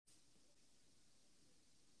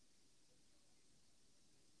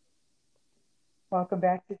Welcome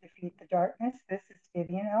back to Defeat the Darkness. This is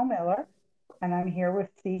Vivian L. Miller, and I'm here with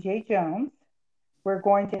CJ Jones. We're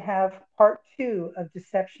going to have part two of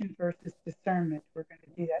Deception versus Discernment. We're going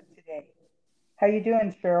to do that today. How you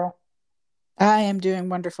doing, Cheryl? I am doing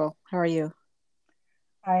wonderful. How are you?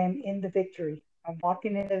 I am in the victory. I'm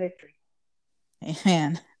walking in the victory.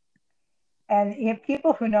 Amen. And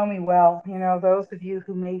people who know me well, those of you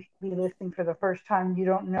who may be listening for the first time, you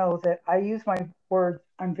don't know that I use my words.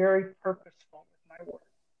 I'm very purposeful with my words.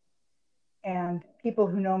 And people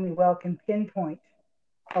who know me well can pinpoint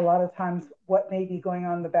a lot of times what may be going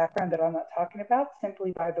on in the background that I'm not talking about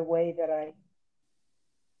simply by the way that I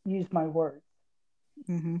use my words.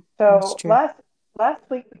 Mm-hmm. That's So true. last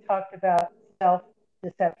week we talked about self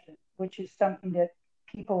deception, which is something that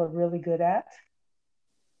people are really good at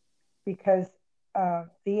because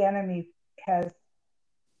the enemy has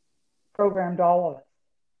programmed all of us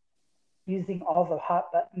using all the hot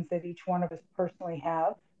buttons that each one of us personally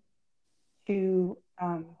have to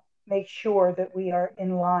make sure that we are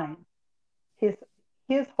in line. His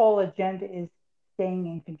his whole agenda is staying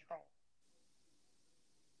in control.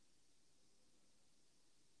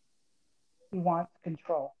 He wants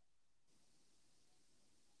control.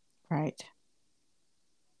 Right.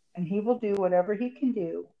 And he will do whatever he can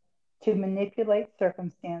do to manipulate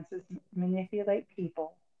circumstances, manipulate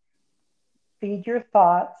people, feed your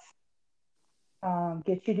thoughts,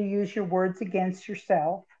 get you to use your words against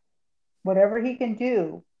yourself, whatever he can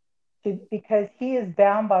do because he is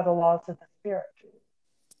bound by the laws of the spirit.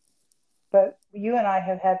 But you and I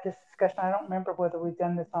have had this discussion. I don't remember whether we've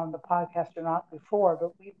done this on the podcast or not before,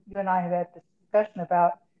 but you and I have had this discussion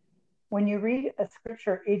about when you read a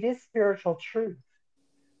scripture, it is spiritual truth.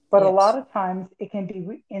 But a lot Yes. of times it can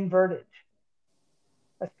be inverted.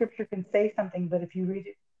 A scripture can say something, but if you read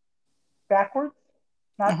it backwards,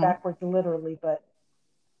 not Uh-huh. backwards literally, but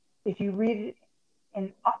if you read it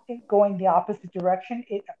in going the opposite direction,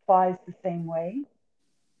 it applies the same way.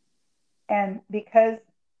 And because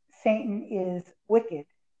Satan is wicked,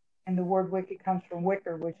 and the word wicked comes from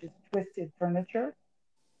wicker, which is twisted furniture.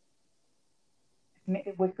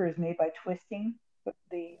 Wicker is made by twisting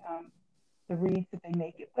the reeds that they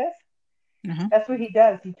make it with. Uh-huh. That's what he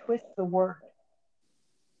does. He twists the word.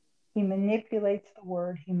 He manipulates the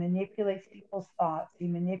word. He manipulates people's thoughts. He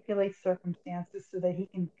manipulates circumstances so that he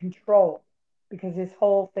can control, because his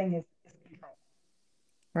whole thing is control.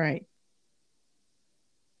 Right.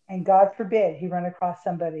 And God forbid he run across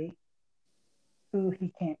somebody who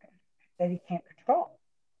he can't control.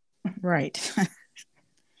 Right.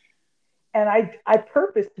 And I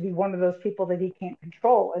purpose to be one of those people that he can't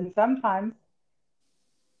control. And sometimes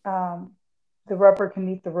um, the rubber can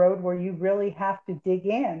meet the road where you really have to dig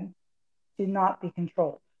in to not be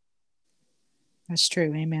controlled. That's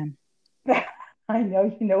true. Amen. I know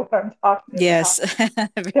you know what I'm talking about. Yes.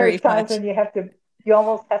 There's Very times much. when you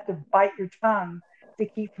almost have to bite your tongue to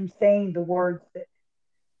keep from saying the words that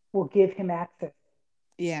will give him access.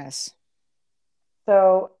 Yes.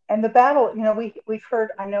 So, and the battle, we've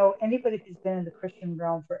heard. I know anybody who's been in the Christian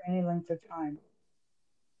realm for any length of time,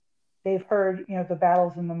 they've heard, the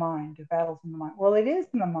battles in the mind, the battles in the mind. Well, it is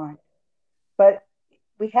in the mind, but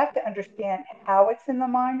we have to understand how it's in the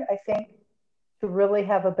mind. I think to really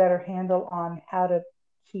have a better handle on how to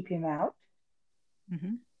keep him out,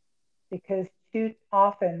 Mm-hmm. because too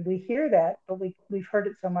often we hear that, but we've heard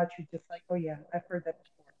it so much, we're just like, oh yeah, I've heard that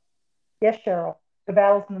before. Yes, Cheryl, the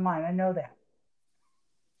battle's in the mind. I know that.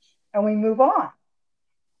 And we move on.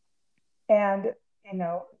 And, you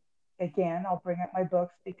know, again, I'll bring up my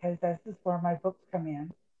books because this is where my books come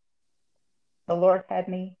in. The Lord had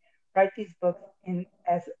me write these books in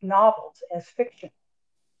as novels, as fiction,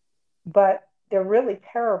 but they're really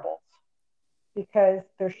parables because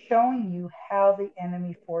they're showing you how the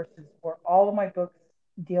enemy forces, where all of my books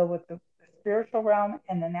deal with the spiritual realm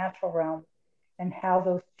and the natural realm, and how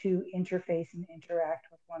those two interface and interact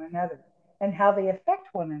with one another, and how they affect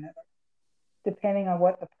one another, depending on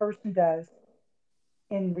what the person does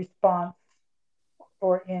in response,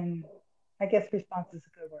 or in, I guess response is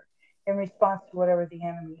a good word, in response to whatever the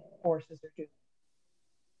enemy forces are doing.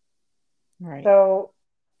 Right. So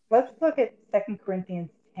let's look at 2 Corinthians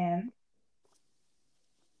 10,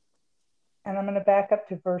 and I'm going to back up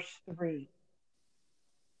to verse 3.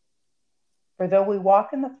 For though we walk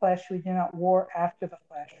in the flesh, we do not war after the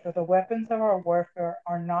flesh. For the weapons of our warfare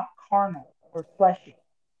are not carnal or fleshy,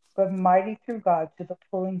 but mighty through God to the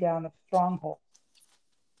pulling down of strongholds.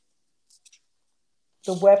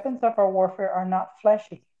 The weapons of our warfare are not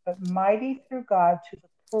fleshy, but mighty through God to the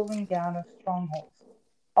pulling down of strongholds.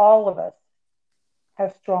 All of us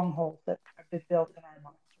have strongholds that have been built in our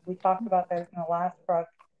minds. We talked about that in the last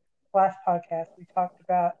last podcast, we talked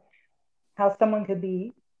about how someone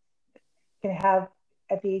can have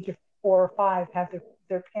at the age of 4 or 5 have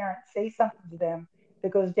their parents say something to them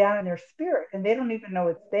that goes down in their spirit and they don't even know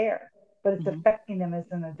it's there, but it's Hmm. affecting them as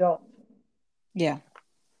an adult. Yeah.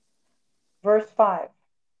 Verse 5,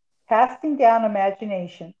 casting down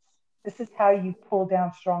imaginations. This is how you pull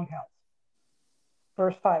down strongholds.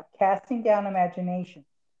 Verse 5, casting down imaginations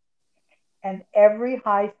and every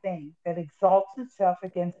high thing that exalts itself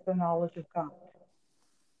against the knowledge of God,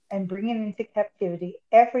 and bringing into captivity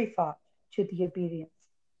every thought to the obedience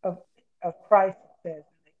of, of Christ, says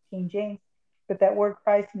in the King James. But that word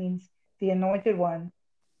Christ means the anointed one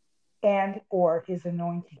and or his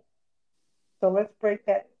anointing. So let's break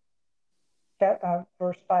that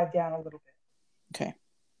verse 5 down a little bit. Okay.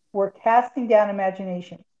 We're casting down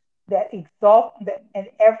imaginations that exalt that, and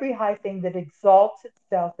every high thing that exalts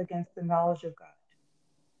itself against the knowledge of God.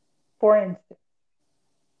 For instance,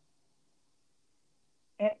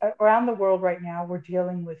 around the world right now, we're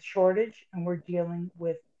dealing with shortage and we're dealing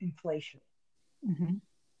with inflation. Hmm.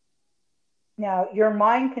 Now, your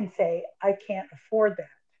mind can say, I can't afford that.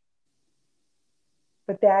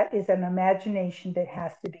 But that is an imagination that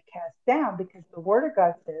has to be cast down because the Word of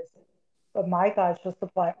God says, but my God shall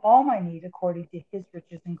supply all my need according to his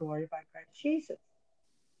riches and glory by Christ Jesus.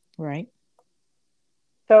 Right.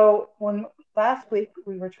 So, when last week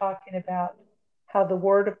we were talking about how the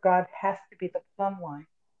Word of God has to be the plumb line.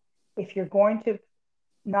 If you're going to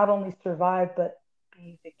not only survive, but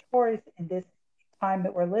be victorious in this time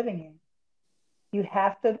that we're living in, you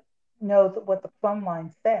have to know what the plumb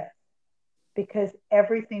line says, because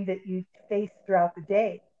everything that you face throughout the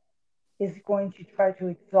day is going to try to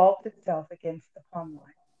exalt itself against the plumb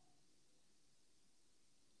line.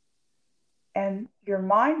 And your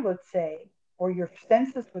mind would say, or your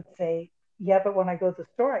senses would say, yeah, but when I go to the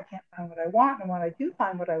store, I can't find what I want. And when I do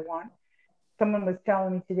find what I want, someone was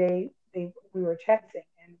telling me today, we were texting,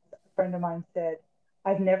 and a friend of mine said,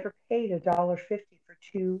 I've never paid $1.50 for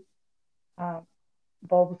two um,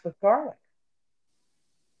 bulbs of garlic.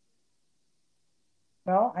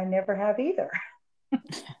 Well, I never have either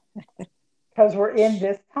because we're in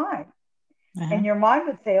this time. Uh-huh. And your mind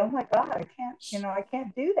would say, oh my God, I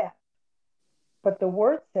can't do that. But the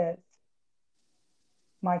word says,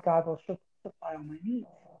 my God will supply all my needs.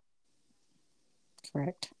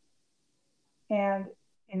 Correct. And,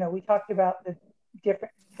 we talked about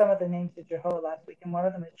some of the names of Jehovah last week, and one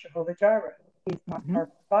of them is Jehovah Jireh. He's Hmm. our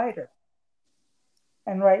provider.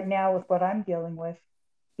 And right now, with what I'm dealing with,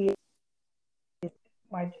 he is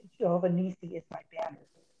my Jehovah Nisi is my banner.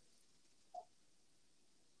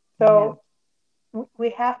 Amen. So we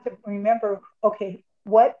have to remember, okay,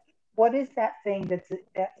 what is that thing that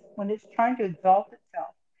when it's trying to exalt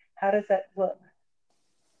itself, how does that look?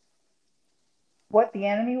 What the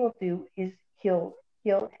enemy will do is he'll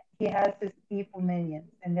he has his evil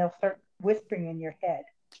minions, and they'll start whispering in your head,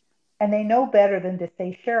 and they know better than to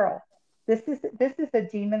say, Cheryl, this is a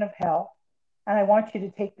demon of hell, and I want you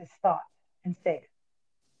to take this thought and say it,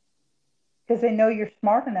 because they know you're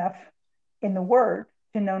smart enough in the word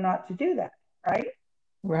to know not to do that, right?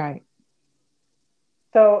 Right.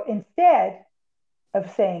 So instead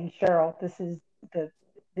of saying, Cheryl, this is the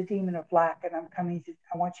the demon of lack, and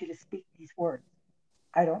I want you to speak these words.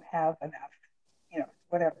 I don't have enough,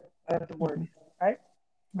 whatever the word Hmm. is, right?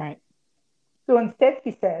 Right. So instead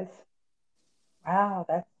he says, wow,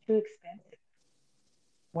 that's too expensive.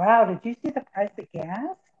 Wow, did you see the price of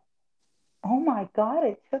gas? Oh my God,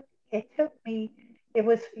 it took me, it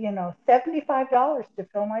was, $75 to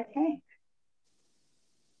fill my tank.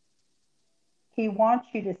 He wants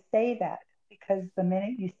you to say that because the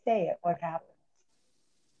minute you say it, what happens?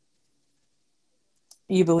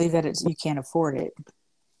 You believe that you can't afford it.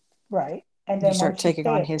 Right. And You then start once you taking say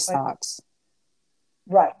on it, his thoughts.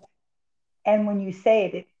 right. And when you say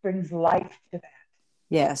it, it brings life to that.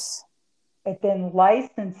 Yes. It then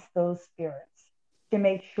licenses those spirits to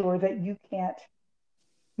make sure that you can't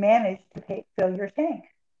manage to fill your tank.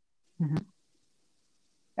 Hmm.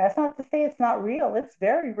 That's not to say it's not real. It's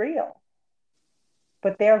very real.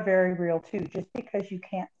 But they're very real too. Just because you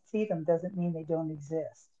can't see them doesn't mean they don't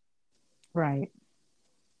exist. Right.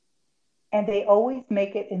 And they always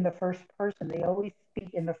make it in the first person. They always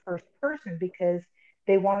speak in the first person because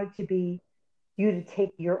they want it to be you to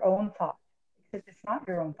take your own thought. Because it's not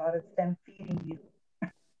your own thought, it's them feeding you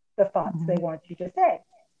the thoughts they Hmm. want you to say.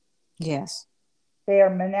 Yes. They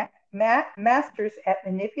are masters at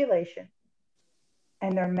manipulation,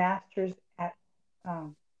 and they're masters at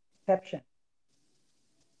deception.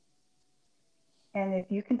 And if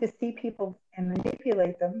you can deceive people and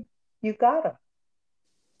manipulate them, you got them.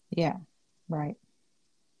 Yeah. Right.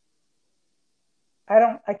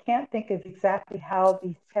 I can't think of exactly how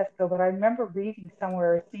these tests go, but I remember reading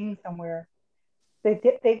somewhere or seeing somewhere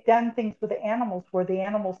they've done things with the animals where the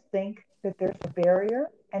animals think that there's a barrier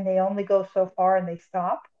and they only go so far and they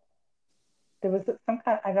stop. There was some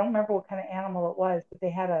kind, I don't remember what kind of animal it was, but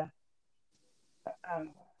they had a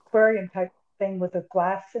aquarium type thing with a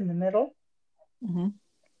glass in the middle. Hmm.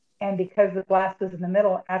 And because the glass was in the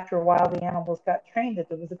middle, after a while the animals got trained that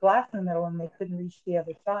there was a glass in the middle and they couldn't reach the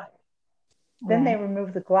other side. Then they Right.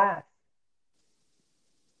 removed the glass,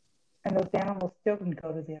 and those animals still didn't go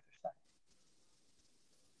to the other side.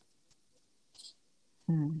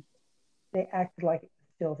 Mm. They acted like it was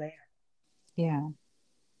still there. Yeah.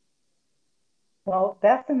 Well,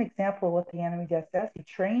 that's an example of what the enemy just does. He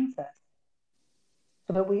trains us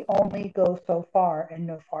so that we only go so far and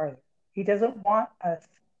no farther. He doesn't want us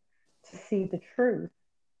to see the truth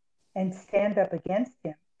and stand up against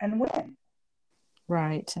him and win.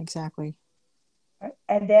 Right. Exactly. Right?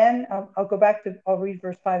 And then I'll go back to, I'll read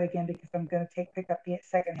verse 5 again because I'm going to pick up the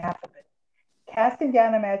second half of it. Casting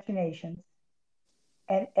down imaginations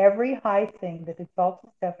and every high thing that exalts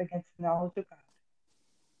itself against the knowledge of God,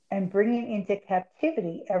 and bringing into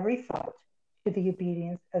captivity every thought to the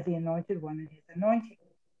obedience of the Anointed One and his anointing.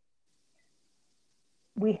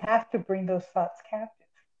 We have to bring those thoughts captive.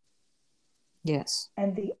 Yes.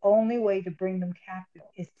 And the only way to bring them captive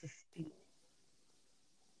is to speak.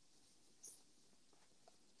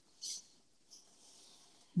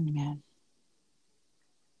 Amen.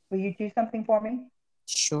 Will you do something for me?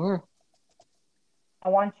 Sure. I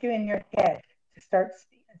want you in your head to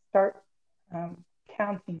start um,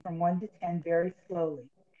 counting from 1 to 10 very slowly.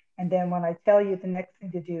 And then when I tell you the next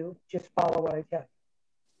thing to do, just follow what I tell you.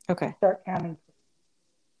 Okay. Start counting.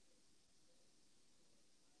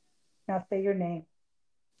 Now say your name.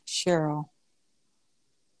 Cheryl.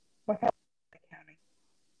 What happened to counting?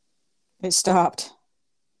 It stopped.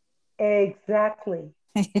 Exactly.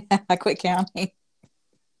 I quit counting.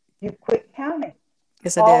 You quit counting.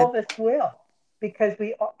 Yes, I All did. of us will, because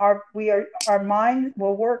we are our mind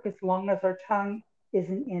will work as long as our tongue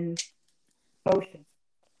isn't in motion.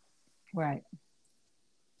 Right.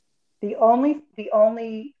 The only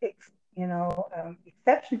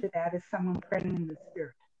exception to that is someone praying in the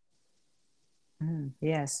spirit, Mm.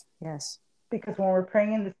 Yes. Yes. because when we're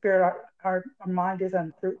praying in the spirit, our mind is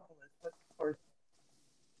unfruitful. Is what the word.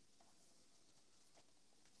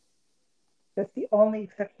 That's the only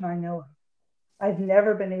exception I know of. I've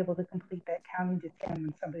never been able to complete that counting to 10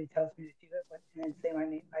 when somebody tells me to do it and then say my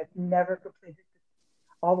name. I've never completed it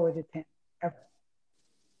all the way to 10 ever.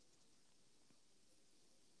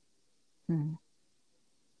 Mm.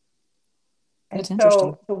 And That's interesting.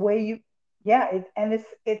 so the way you, yeah,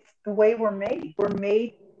 it's the way we're made. We're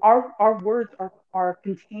made. Our words are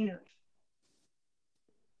containers,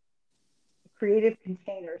 creative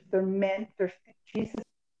containers. They're meant. They're Jesus.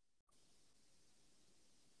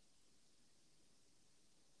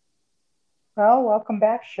 Well, welcome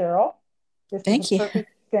back, Cheryl. This is a Thank you. perfect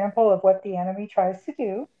example of what the enemy tries to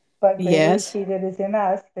do. But greater is Yes. he that is in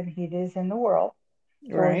us than he that is in the world.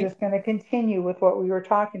 So we're Right. just going to continue with what we were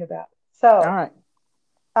talking about. All So right.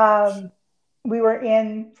 um, we were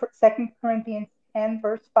in 2 Corinthians 10,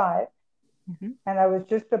 verse 5. Mm-hmm. And I was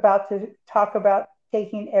just about to talk about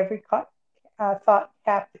taking every thought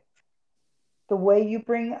captive. The way you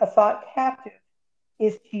bring a thought captive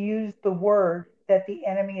is to use the word that the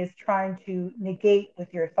enemy is trying to negate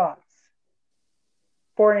with your thoughts.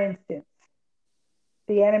 For instance,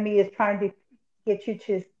 the enemy is trying to get you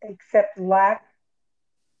to accept lack,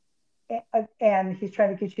 and he's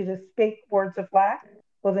trying to get you to speak words of lack.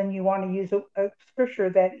 Well, then you want to use a scripture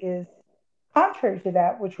that is contrary to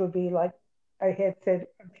that, which would be like I had said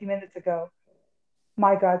a few minutes ago.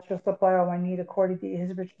 My God shall supply all my need according to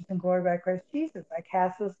his riches and glory by Christ Jesus. I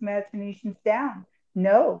cast those imaginations down.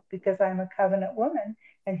 No, because I'm a covenant woman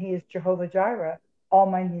and he is Jehovah Jireh. All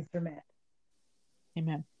my needs are met.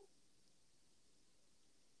 Amen.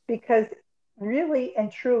 Because really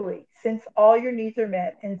and truly, since all your needs are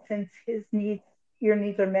met and since your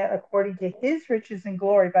needs are met according to his riches and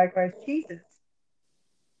glory by Christ Jesus,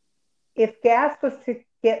 if gas was to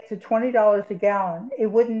get to $20 a gallon, it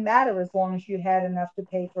wouldn't matter as long as you had enough to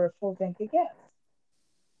pay for a full tank of gas.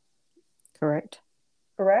 Correct.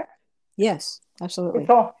 Correct? Yes. It's Absolutely.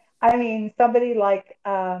 all. I mean, somebody like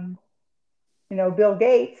Bill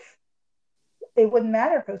Gates, it wouldn't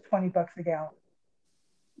matter if it was $20 a gallon,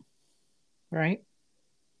 Right.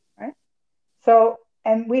 right? So,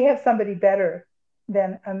 and we have somebody better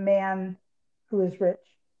than a man who is rich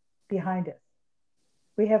behind us.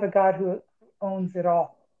 We have a God who owns it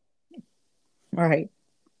all. Right.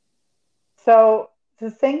 So,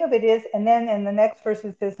 the thing of it is, and then in the next verse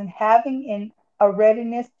it says, and having in a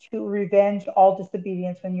readiness to revenge all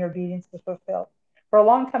disobedience when your obedience is fulfilled. For a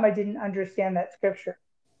long time, I didn't understand that scripture.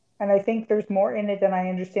 And I think there's more in it than I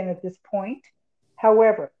understand at this point.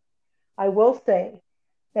 However, I will say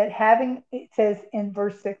that having, it says in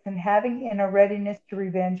verse 6, and having in a readiness to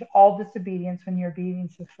revenge all disobedience when your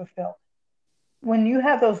obedience is fulfilled. When you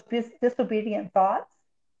have those disobedient thoughts,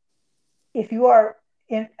 if you are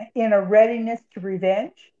in a readiness to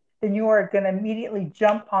revenge, then you are going to immediately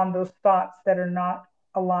jump on those thoughts that are not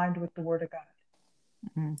aligned with the Word of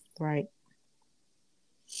God. Right.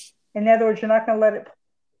 In other words, you're not going to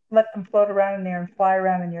let them float around in there and fly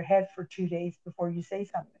around in your head for 2 days before you say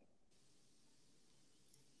something.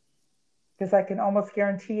 Because I can almost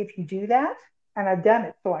guarantee if you do that, and I've done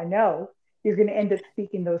it, so I know, you're going to end up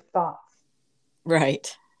speaking those thoughts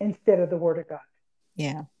Right. instead of the Word of God.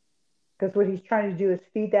 Yeah. Because what he's trying to do is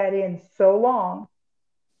feed that in so long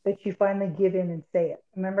that you finally give in and say it.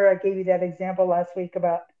 Remember, I gave you that example last week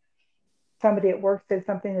about somebody at work said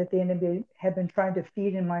something that the enemy had been trying to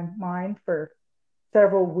feed in my mind for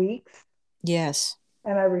several weeks, Yes.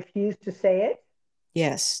 and I refused to say it.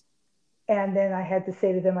 Yes. And then I had to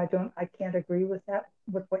say to them, I can't agree with that,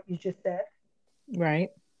 with what you just said. Right.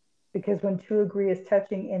 Because when two agree as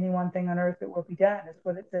touching any one thing on earth, it will be done. Is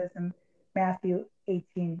what it says in Matthew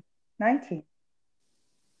 18:19.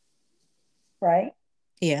 Right?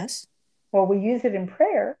 Yes. Well, we use it in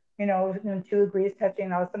prayer, when two agree as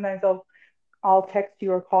touching. Sometimes I'll text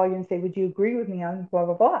you or call you and say, would you agree with me on blah,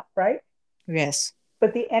 blah, blah, right? Yes.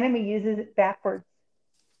 But the enemy uses it backwards.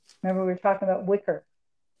 Remember, we were talking about wicker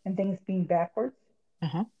and things being backwards?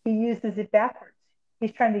 Uh-huh. He uses it backwards.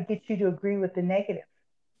 He's trying to get you to agree with the negative,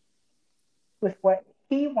 with what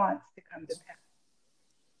he wants to come to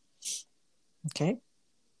pass. Okay.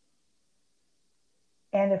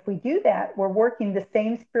 And if we do that, we're working the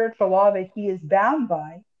same spiritual law that he is bound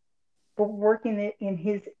by, but we're working it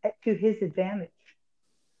to his advantage.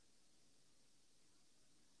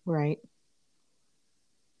 Right.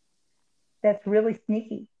 That's really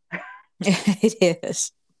sneaky. It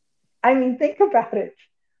is. I mean, think about it.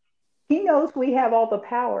 He knows we have all the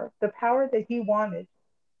power that he wanted.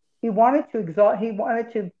 He wanted to exalt. He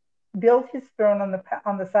wanted to build his throne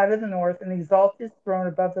on the side of the north and exalt his throne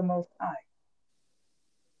above the Most High.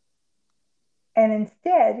 And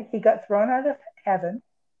instead, he got thrown out of heaven,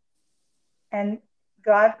 and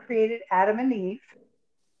God created Adam and Eve,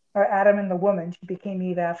 or Adam and the woman. She became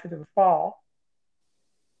Eve after the fall,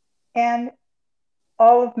 and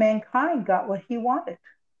all of mankind got what he wanted.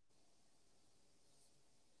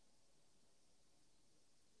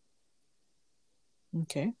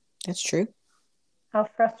 Okay. That's true. How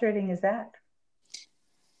frustrating is that?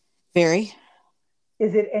 Very.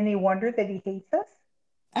 Is it any wonder that he hates us?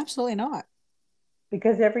 Absolutely not.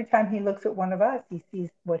 Because every time he looks at one of us, he sees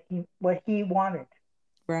what he wanted.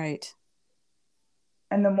 Right.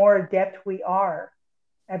 And the more adept we are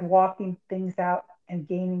at walking things out and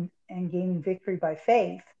gaining victory by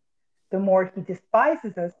faith, the more he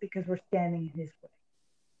despises us because we're standing in his way.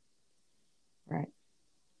 Right.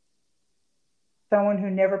 Someone who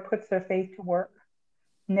never puts their faith to work,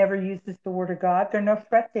 never uses the word of God, they're no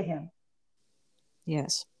threat to him.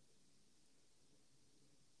 Yes.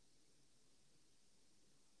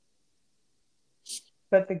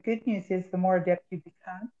 But the good news is the more adept you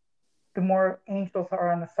become, the more angels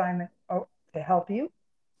are on assignment to help you.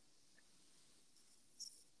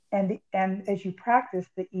 And as you practice,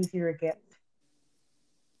 the easier it gets.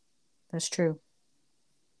 That's true.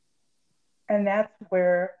 And that's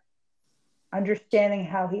where understanding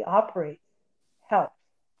how he operates helps.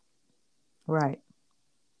 Right.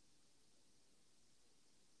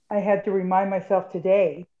 I had to remind myself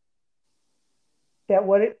today that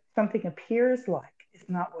something appears like is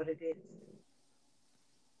not what it is.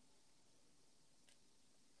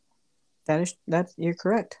 That's you're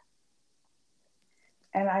correct.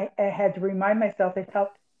 And I had to remind myself, it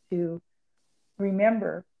helped to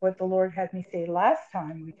remember what the Lord had me say last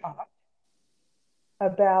time we talked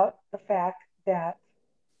about the fact that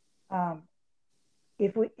um,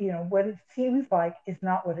 if we, what it seems like is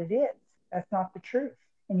not what it is. That's not the truth.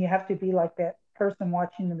 And you have to be like that person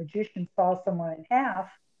watching the magician saw someone in half,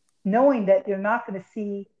 knowing that you're not going to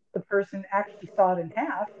see the person actually saw it in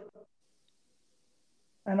half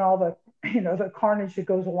and all the the carnage that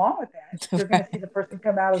goes along with that. You're going to see Right. the person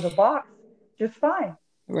come out of the box just fine.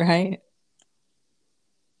 Right.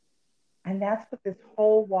 And that's what this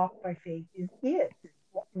whole walk by faith is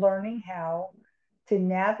learning how to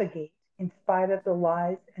navigate in spite of the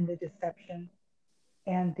lies and the deception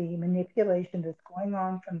and the manipulation that's going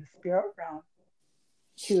on from the spirit realm,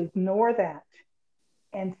 to ignore that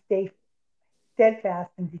and stay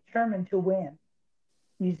steadfast and determined to win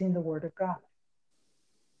using the Word of God.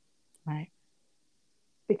 Right.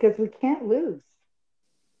 Because we can't lose.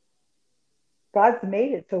 God's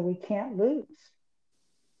made it so we can't lose.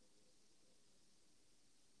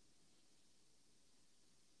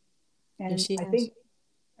 Yes, And he I has. think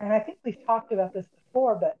and I think we've talked about this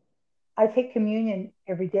before, but I take communion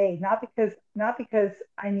every day, not because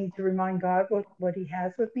I need to remind God what He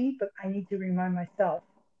has with me, but I need to remind myself.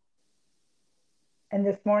 And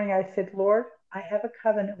this morning I said, Lord, I have a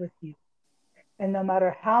covenant with you. And no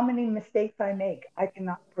matter how many mistakes I make, I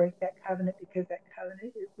cannot break that covenant because that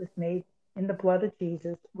covenant was made in the blood of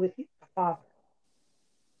Jesus with the Father.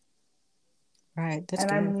 Right. That's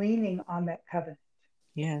And good. I'm leaning on that covenant.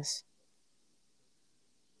 Yes.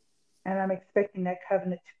 And I'm expecting that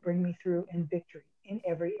covenant to bring me through in victory in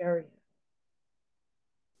every area.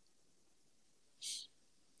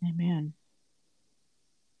 Amen.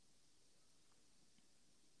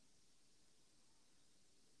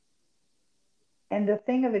 And the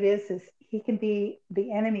thing of it is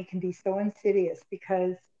the enemy can be so insidious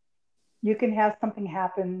because you can have something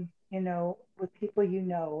happen, with people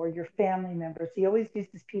or your family members. He always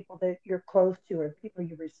uses people that you're close to or people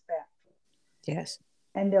you respect. Yes.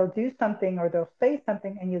 And they'll do something or they'll say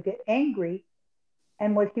something and you'll get angry.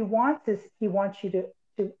 And what he wants is he wants you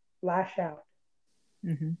to lash out.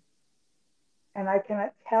 Mm-hmm. And I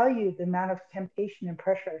cannot tell you the amount of temptation and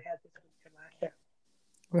pressure I had this week to lash out.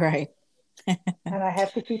 Right. And I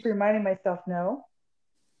have to keep reminding myself, no,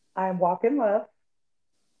 I walk in love.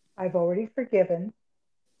 I've already forgiven.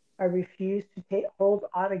 I refuse to hold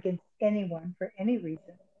on against anyone for any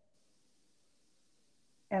reason.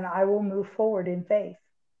 And I will move forward in faith,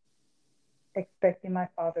 expecting my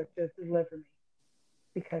Father to deliver me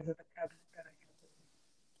because of the covenant that I have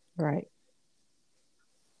with Right. Him.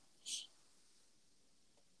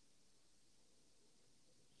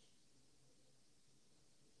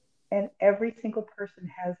 And every single person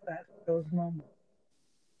has those moments.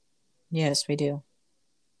 Yes, we do.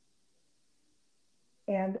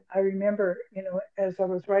 And I remember, as I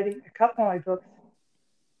was writing a couple of my books,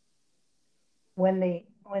 when the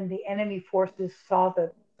enemy forces saw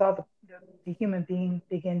the human being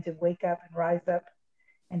begin to wake up and rise up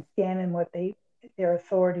and stand in what their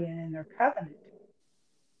authority and in their covenant,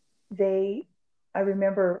 they I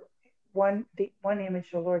remember the one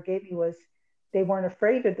image the Lord gave me was they weren't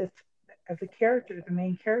afraid of the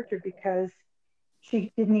main character, because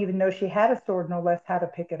she didn't even know she had a sword, no less how to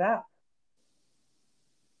pick it up.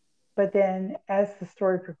 But then as the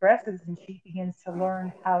story progresses and she begins to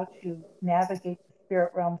learn how to navigate the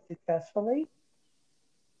spirit realm successfully,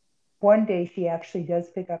 one day she actually does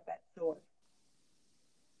pick up that sword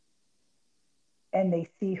and they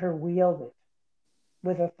see her wield it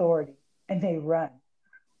with authority and they run.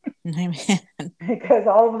 Amen. Because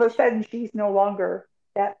all of a sudden she's no longer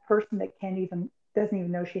that person that doesn't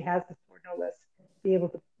even know she has the sword, no less be able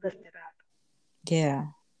to lift it up. Yeah.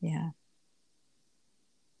 Yeah.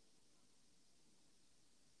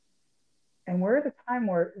 And we're at a time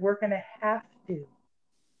where we're going to have to.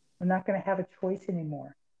 We're not going to have a choice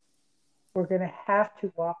anymore. We're going to have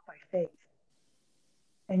to walk by faith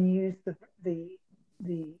and use the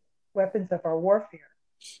the weapons of our warfare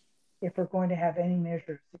if we're going to have any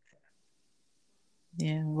measure of success.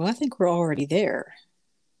 Yeah. Well, I think we're already there.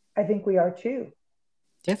 I think we are too.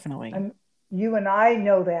 Definitely. I'm, you and I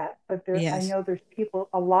know that, but I Yes. know there's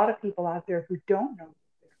a lot of people out there who don't know.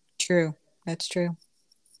 True. That's true.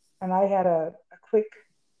 And I had a quick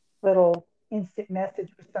little instant message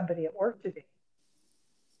with somebody at work today.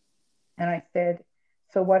 And I said,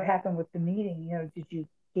 so what happened with the meeting? Did you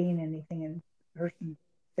gain anything? And the person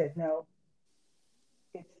said, no,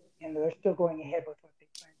 it's, they're still going ahead with what they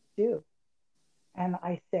plan to do. And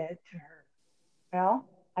I said to her, well,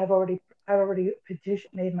 I've already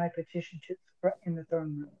made my petition in the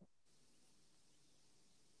throne room.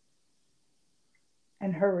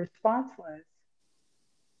 And her response was,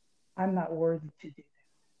 I'm not worthy to do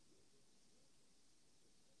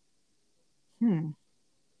that. Hmm.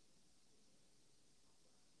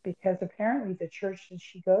 Because apparently the church that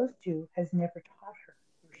she goes to has never taught her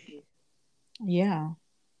who she is. Yeah.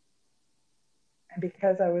 And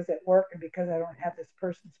because I was at work and because I don't have this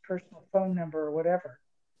person's personal phone number or whatever,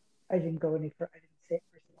 I didn't go any further. I didn't say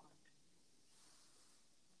respond.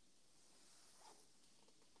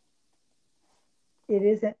 It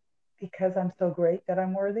isn't because I'm so great that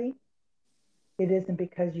I'm worthy. It isn't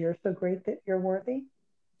because you're so great that you're worthy.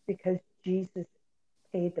 Because Jesus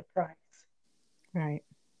paid the price. Right.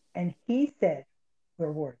 And he said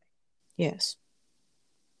we're worthy. Yes.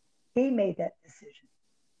 He made that decision.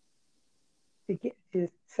 to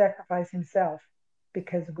sacrifice himself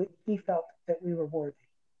because he felt that we were worthy.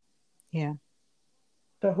 Yeah.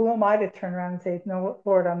 So who am I to turn around and say, "No,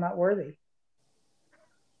 Lord, I'm not worthy"?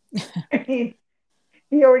 I mean,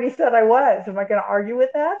 he already said I was. Am I going to argue with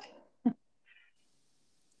that?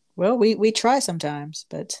 Well, we try sometimes,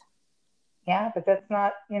 but Yeah, but that's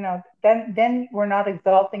not, then we're not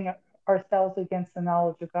exalting ourselves against the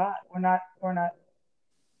knowledge of God. We're not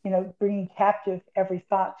bringing captive every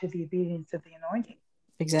thought to the obedience of the anointing.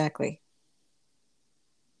 exactly.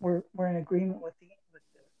 We're in agreement with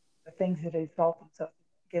the things that exalt themselves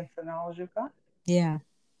against the knowledge of God. Yeah.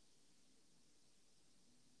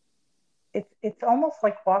 It's almost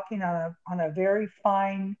like walking on a very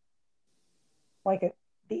fine, like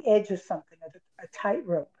the edge of something, a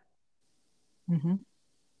tightrope. Mm-hmm.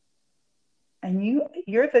 And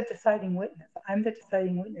you're the deciding witness. I'm the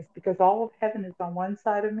deciding witness because all of heaven is on one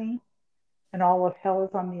side of me and all of hell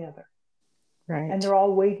is on the other. And Right. they're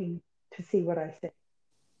all waiting to see what I say.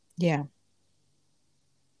 Yeah.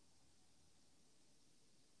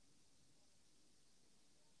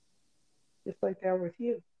 Just like they are with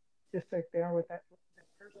you. Just like they are with that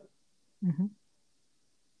person. Mm-hmm.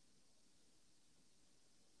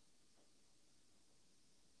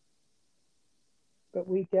 But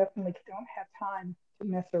we definitely don't have time to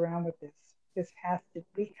mess around with this. We have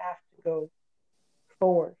to go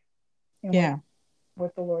forward in Yeah.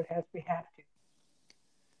 what the Lord has. We have to.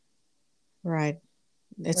 Right.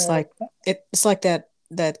 We're It's at a like point. it's like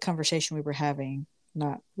that conversation we were having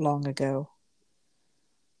not long ago,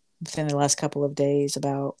 within the last couple of days,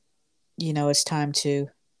 about it's time to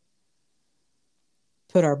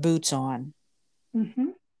put our boots on Mm-hmm.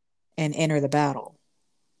 and enter the battle.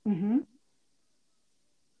 Mm-hmm.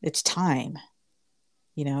 It's time,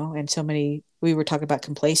 and so many we were talking about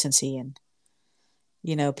complacency and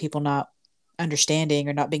people not understanding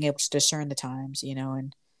or not being able to discern the times,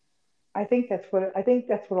 and I think that's what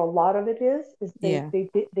a lot of it is. Is yeah.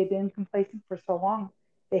 they've been complacent for so long,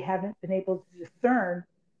 they haven't been able to discern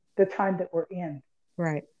the time that we're in.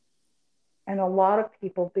 Right. And a lot of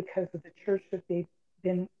people, because of the church that they've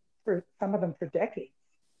been for some of them for decades,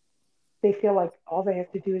 they feel like all they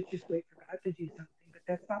have to do is just wait for God to do something. But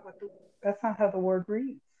that's not how the word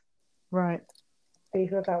reads. Right.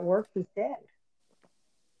 Faith without works is dead.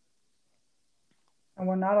 And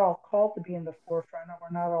we're not all called to be in the forefront, and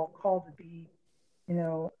we're not all called to be, you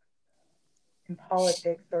know, in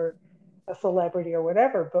politics or a celebrity or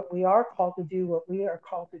whatever. But we are called to do what we are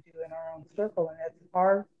called to do in our own circle, and it's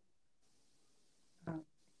our um,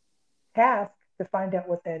 task to find out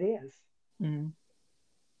what that is Mm.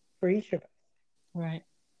 for each of us. Right.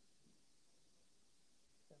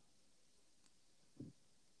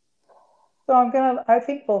 So I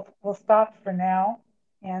think we'll stop for now,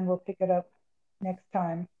 and we'll pick it up next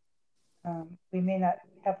time. We may not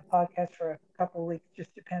have a podcast for a couple of weeks;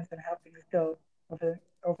 just depends on how things go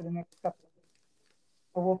over the next couple of weeks.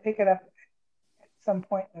 But we'll pick it up at some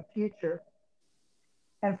point in the future.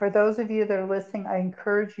 And for those of you that are listening, I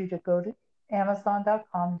encourage you to go to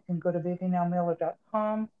Amazon.com. You can go to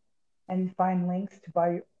vivianlmiller.com and find links to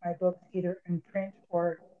buy my books either in print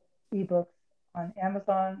or ebooks on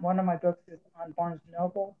Amazon. One of my books is on Barnes and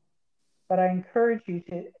Noble. But I encourage you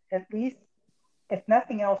to at least, if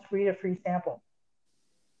nothing else, read a free sample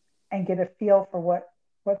and get a feel for what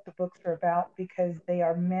the books are about because they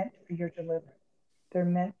are meant for your deliverance. They're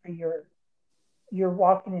meant for your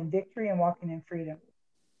walking in victory and walking in freedom.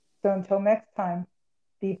 So until next time,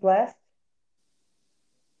 be blessed,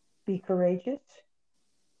 be courageous,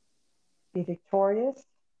 be victorious,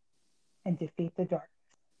 and defeat the dark.